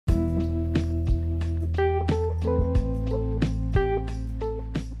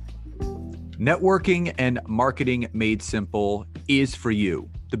Networking and marketing made simple is for you,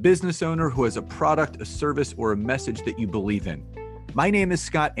 the business owner who has a product, a service, or a message that you believe in. My name is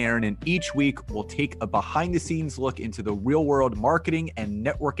Scott Aaron, and each week we'll take a behind-the-scenes look into the real-world marketing and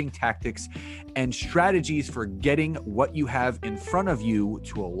networking tactics and strategies for getting what you have in front of you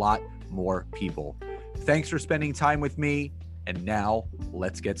to a lot more people. Thanks for spending time with me, and now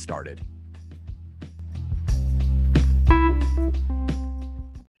let's get started.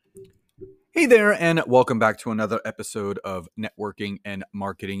 Hey there, and welcome back to another episode of Networking and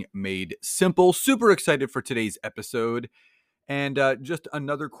Marketing Made Simple. Super excited for today's episode. And just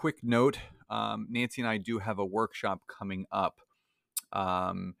another quick note, Nancy and I do have a workshop coming up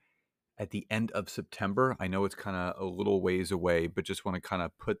at the end of September. I know it's kind of a little ways away, but just want to kind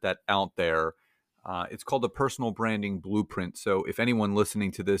of put that out there. It's called the Personal Branding Blueprint. So if anyone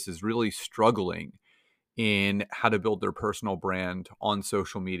listening to this is really struggling in how to build their personal brand on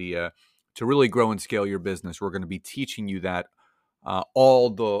social media to really grow and scale your business, we're going to be teaching you that all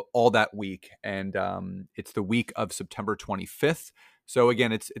that week, and it's the week of September 25th. So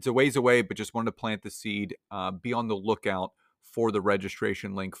again, it's a ways away, but just wanted to plant the seed. Be on the lookout for the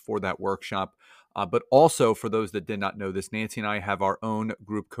registration link for that workshop. But also, for those that did not know this, Nancy and I have our own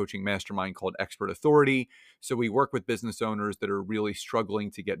group coaching mastermind called Expert Authority. So we work with business owners that are really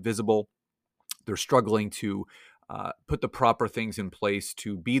struggling to get visible. They're struggling to put the proper things in place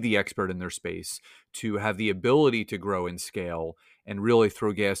to be the expert in their space, to have the ability to grow and scale and really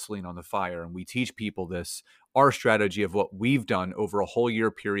throw gasoline on the fire. And we teach people this, our strategy of what we've done over a whole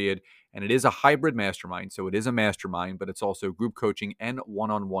year period. And it is a hybrid mastermind. So it is a mastermind, but it's also group coaching and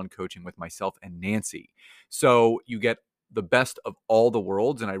one-on-one coaching with myself and Nancy. So you get the best of all the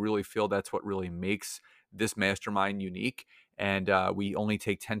worlds. And I really feel that's what really makes this mastermind unique. And we only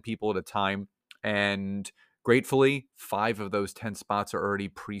take 10 people at a time. And gratefully, 5 of those 10 spots are already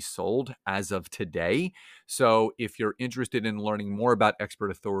pre-sold as of today. So if you're interested in learning more about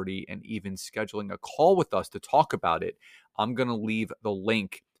Expert Authority and even scheduling a call with us to talk about it, I'm going to leave the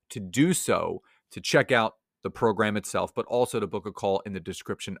link to do so, to check out the program itself, but also to book a call in the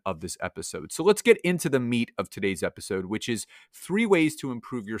description of this episode. So let's get into the meat of today's episode, which is 3 ways to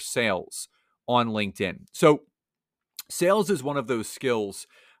improve your sales on LinkedIn. So sales is one of those skills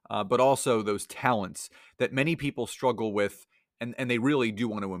but also those talents that many people struggle with, and they really do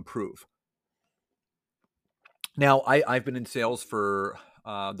want to improve. Now, I've been in sales for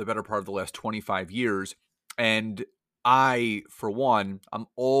the better part of the last 25 years, and I, for one, I'm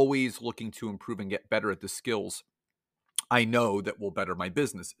always looking to improve and get better at the skills I know that will better my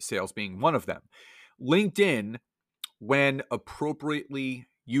business, sales being one of them. LinkedIn, when appropriately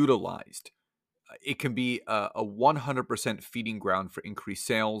utilized, it can be a 100% feeding ground for increased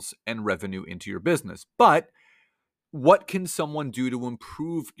sales and revenue into your business. But what can someone do to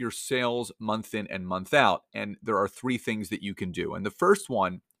improve your sales month in and month out? And there are 3 things that you can do. And the first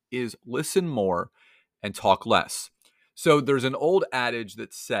one is listen more and talk less. So there's an old adage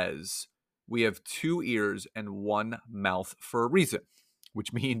that says we have 2 ears and 1 mouth for a reason,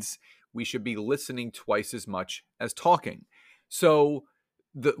 which means we should be listening twice as much as talking. So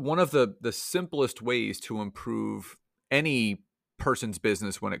one of the simplest ways to improve any person's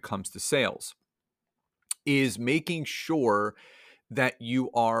business when it comes to sales is making sure that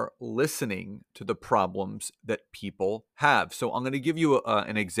you are listening to the problems that people have. So I'm going to give you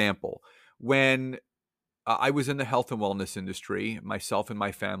an example. When I was in the health and wellness industry, myself and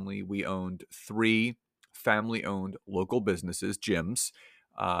my family, we owned 3 family-owned local businesses, gyms,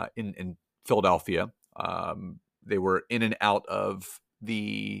 in Philadelphia. They were in and out of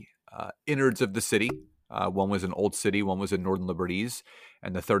the innards of the city. One was in Old City, one was in Northern Liberties,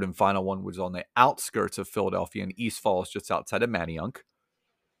 and the third and final one was on the outskirts of Philadelphia in East Falls, just outside of Manayunk.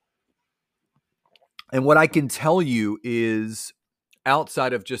 And what I can tell you is,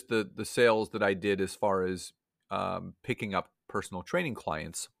 outside of just the sales that I did as far as picking up personal training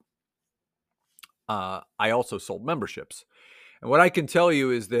clients, I also sold memberships. And what I can tell you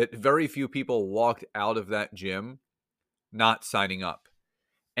is that very few people walked out of that gym not signing up.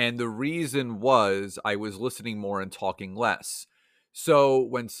 And the reason was I was listening more and talking less. So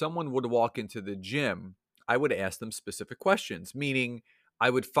when someone would walk into the gym, I would ask them specific questions, meaning I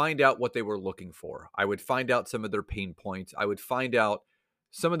would find out what they were looking for. I would find out some of their pain points. I would find out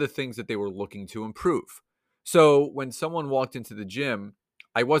some of the things that they were looking to improve. So when someone walked into the gym,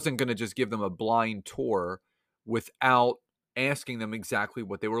 I wasn't going to just give them a blind tour without asking them exactly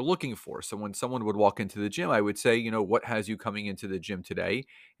what they were looking for. So when someone would walk into the gym, I would say, what has you coming into the gym today?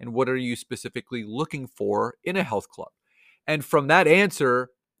 And what are you specifically looking for in a health club? And from that answer,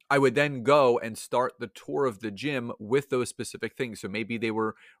 I would then go and start the tour of the gym with those specific things. So maybe they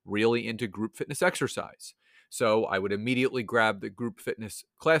were really into group fitness exercise. So I would immediately grab the group fitness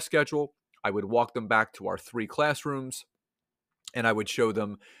class schedule. I would walk them back to our 3 classrooms, and I would show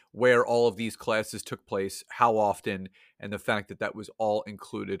them where all of these classes took place, how often, and the fact that that was all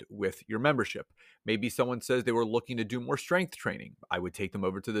included with your membership. Maybe someone says they were looking to do more strength training. I would take them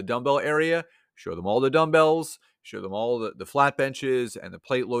over to the dumbbell area, show them all the dumbbells, show them all the flat benches and the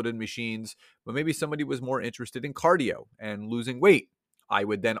plate loaded machines. But maybe somebody was more interested in cardio and losing weight. I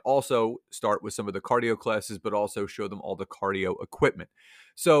would then also start with some of the cardio classes, but also show them all the cardio equipment.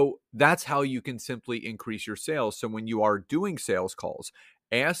 So that's how you can simply increase your sales. So when you are doing sales calls,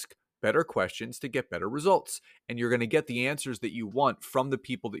 ask better questions to get better results. And you're going to get the answers that you want from the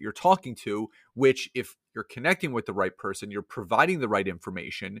people that you're talking to, which, if you're connecting with the right person, you're providing the right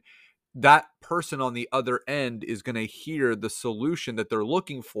information, that person on the other end is going to hear the solution that they're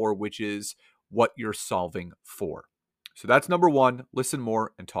looking for, which is what you're solving for. So that's number 1, listen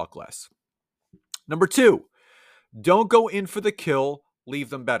more and talk less. Number 2, don't go in for the kill, leave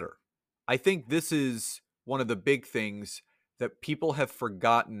them better. I think this is one of the big things that people have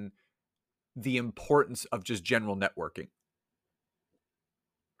forgotten the importance of just general networking.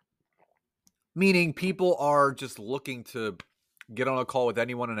 Meaning people are just looking to get on a call with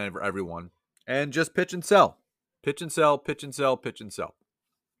anyone and everyone and just pitch and sell. Pitch and sell, pitch and sell, pitch and sell.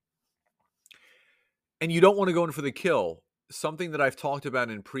 And you don't want to go in for the kill. Something that I've talked about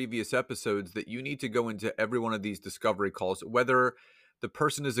in previous episodes, that you need to go into every one of these discovery calls, whether the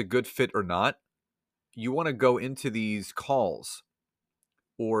person is a good fit or not. You want to go into these calls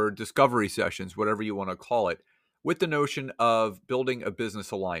or discovery sessions, whatever you want to call it, with the notion of building a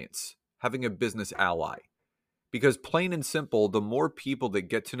business alliance, having a business ally. Because plain and simple, the more people that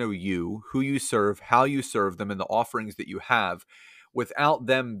get to know you, who you serve, how you serve them, and the offerings that you have, without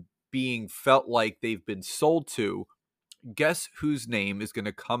them being felt like they've been sold to, guess whose name is going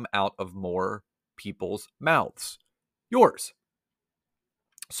to come out of more people's mouths? Yours.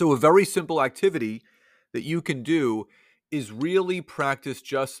 So a very simple activity that you can do is really practice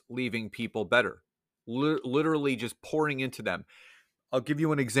just leaving people better. Literally just pouring into them. I'll give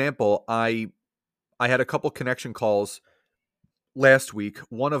you an example. I had a couple connection calls last week,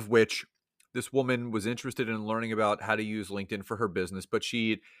 one of which this woman was interested in learning about how to use LinkedIn for her business, but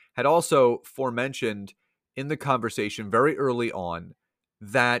she had also forementioned in the conversation very early on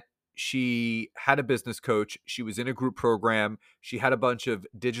that she had a business coach. She was in a group program. She had a bunch of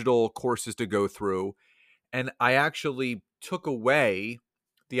digital courses to go through. And I actually took away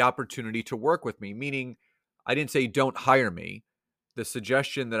the opportunity to work with me, meaning I didn't say don't hire me. The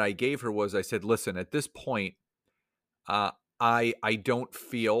suggestion that I gave her was, I said, listen, at this point, I don't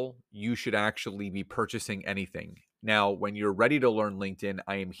feel you should actually be purchasing anything. Now, when you're ready to learn LinkedIn,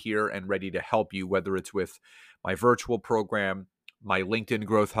 I am here and ready to help you, whether it's with my virtual program, my LinkedIn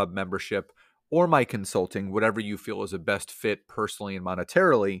Growth Hub membership, or my consulting, whatever you feel is a best fit personally and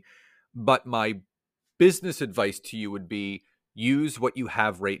monetarily. But my business advice to you would be, use what you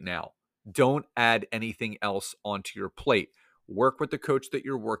have right now. Don't add anything else onto your plate. Work with the coach that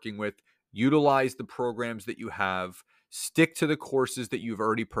you're working with. Utilize the programs that you have. Stick to the courses that you've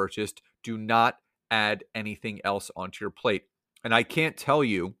already purchased. Do not add anything else onto your plate. And I can't tell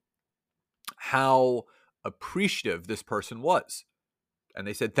you how appreciative this person was. And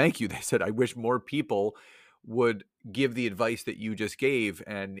they said, thank you. They said, I wish more people would give the advice that you just gave.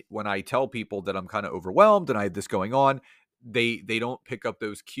 And when I tell people that I'm kind of overwhelmed and I have this going on, they don't pick up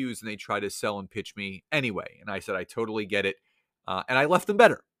those cues and they try to sell and pitch me anyway. And I said, I totally get it. And I left them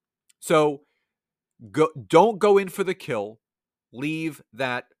better. So don't go in for the kill. Leave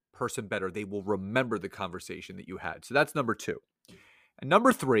that person better. They will remember the conversation that you had. So that's number 2. And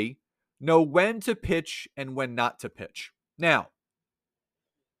number 3, know when to pitch and when not to pitch. Now,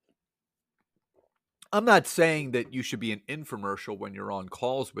 I'm not saying that you should be an infomercial when you're on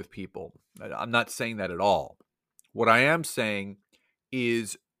calls with people. I'm not saying that at all. What I am saying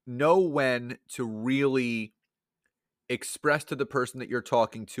is know when to really express to the person that you're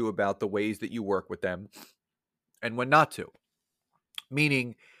talking to about the ways that you work with them and when not to.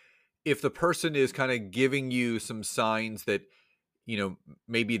 Meaning, if the person is kind of giving you some signs that,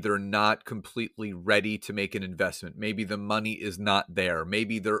 maybe they're not completely ready to make an investment. Maybe the money is not there.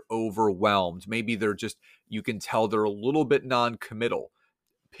 Maybe they're overwhelmed. Maybe they're just, you can tell they're a little bit non-committal.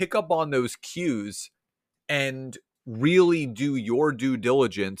 Pick up on those cues and really do your due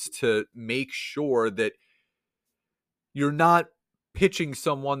diligence to make sure that you're not pitching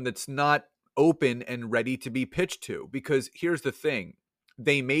someone that's not open and ready to be pitched to. Because here's the thing,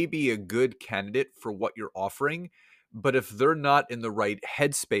 they may be a good candidate for what you're offering, But if they're not in the right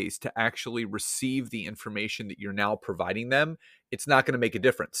headspace to actually receive the information that you're now providing them, it's not going to make a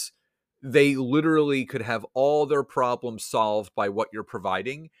difference. They literally could have all their problems solved by what you're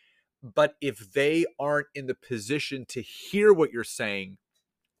providing. But if they aren't in the position to hear what you're saying,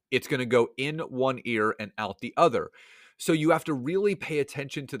 it's going to go in one ear and out the other. So you have to really pay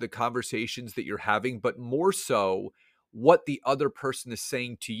attention to the conversations that you're having, but more so what the other person is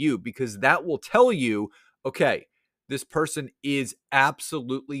saying to you, because that will tell you, okay, this person is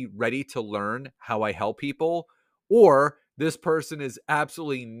absolutely ready to learn how I help people, or this person is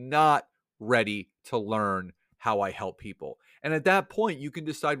absolutely not ready to learn how I help people. And at that point, you can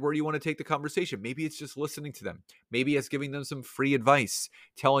decide where you want to take the conversation. Maybe it's just listening to them. Maybe it's giving them some free advice,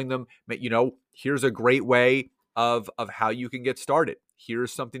 telling them, here's a great way of how you can get started.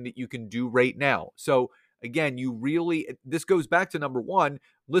 Here's something that you can do right now. So again, this goes back to number one,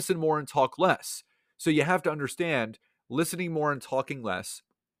 listen more and talk less. So you have to understand, listening more and talking less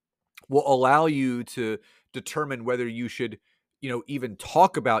will allow you to determine whether you should even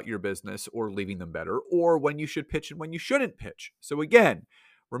talk about your business or leaving them better, or when you should pitch and when you shouldn't pitch. So again,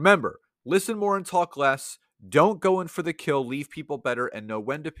 remember, listen more and talk less. Don't go in for the kill, leave people better, and know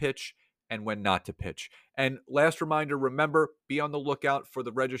when to pitch and when not to pitch. And last reminder, remember, be on the lookout for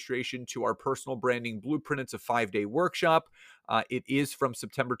the registration to our personal branding blueprint. It's a 5-day workshop. It is from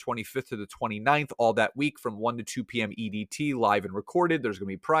September 25th to the 29th, all that week from 1 to 2 p.m. EDT, live and recorded. There's going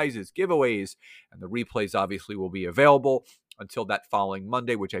to be prizes, giveaways, and the replays obviously will be available until that following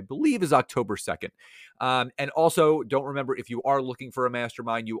Monday, which I believe is October 2nd. And also, don't remember, if you are looking for a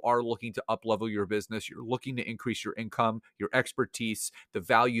mastermind, you are looking to up-level your business, you're looking to increase your income, your expertise, the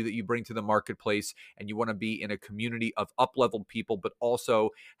value that you bring to the marketplace, and you want to be in a community of up-leveled people, but also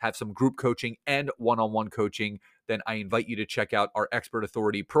have some group coaching and one-on-one coaching, then I invite you to check out our Expert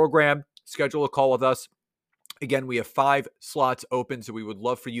Authority program. Schedule a call with us. Again, we have 5 slots open, so we would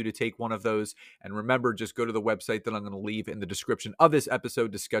love for you to take one of those. And remember, just go to the website that I'm going to leave in the description of this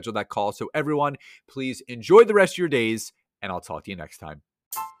episode to schedule that call. So everyone, please enjoy the rest of your days, and I'll talk to you next time.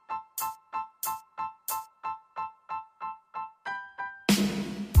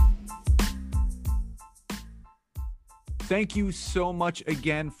 Thank you so much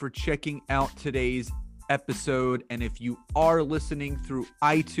again for checking out today's episode. And if you are listening through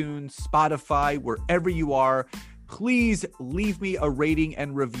iTunes, Spotify, wherever you are, please leave me a rating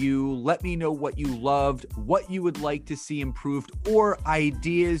and review. Let me know what you loved, what you would like to see improved, or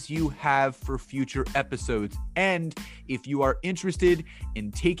ideas you have for future episodes. And if you are interested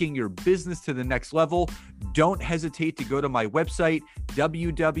in taking your business to the next level, don't hesitate to go to my website,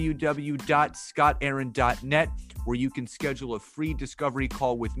 www.scottaaron.net, where you can schedule a free discovery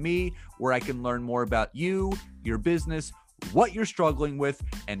call with me, where I can learn more about you, your business, what you're struggling with,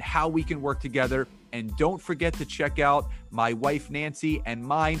 and how we can work together. And don't forget to check out my wife, Nancy, and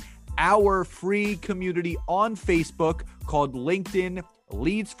mine, our free community on Facebook called LinkedIn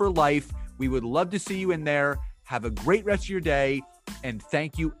Leads for Life. We would love to see you in there. Have a great rest of your day. And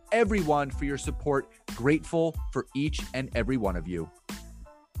thank you everyone for your support. Grateful for each and every one of you.